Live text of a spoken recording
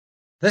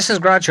This is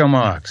Groucho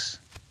Marx.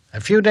 A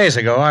few days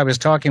ago, I was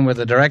talking with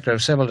the Director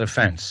of Civil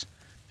Defense,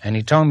 and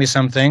he told me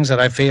some things that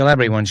I feel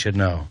everyone should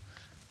know.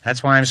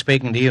 That's why I'm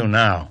speaking to you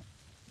now.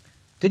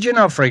 Did you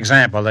know, for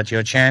example, that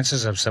your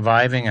chances of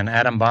surviving an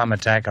atom bomb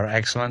attack are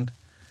excellent?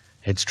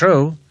 It's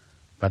true,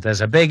 but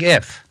there's a big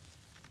if.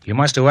 You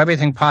must do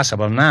everything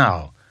possible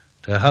now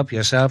to help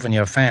yourself and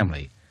your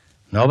family.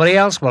 Nobody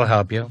else will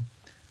help you.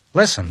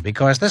 Listen,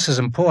 because this is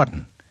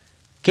important.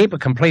 Keep a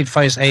complete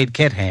first aid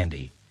kit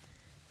handy.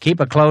 Keep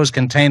a closed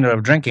container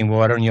of drinking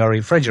water in your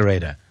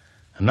refrigerator,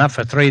 enough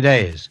for 3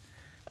 days.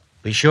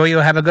 Be sure you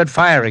have a good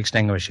fire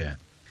extinguisher.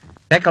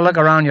 Take a look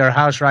around your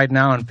house right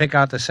now and pick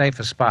out the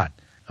safest spot,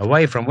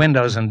 away from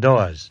windows and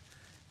doors.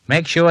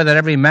 Make sure that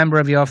every member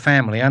of your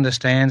family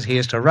understands he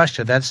is to rush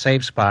to that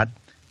safe spot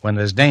when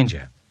there's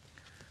danger.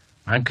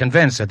 I'm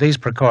convinced that these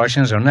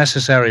precautions are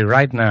necessary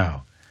right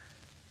now,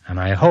 and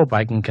I hope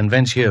I can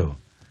convince you.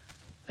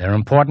 They're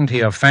important to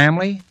your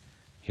family,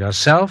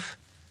 yourself,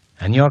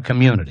 and your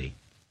community.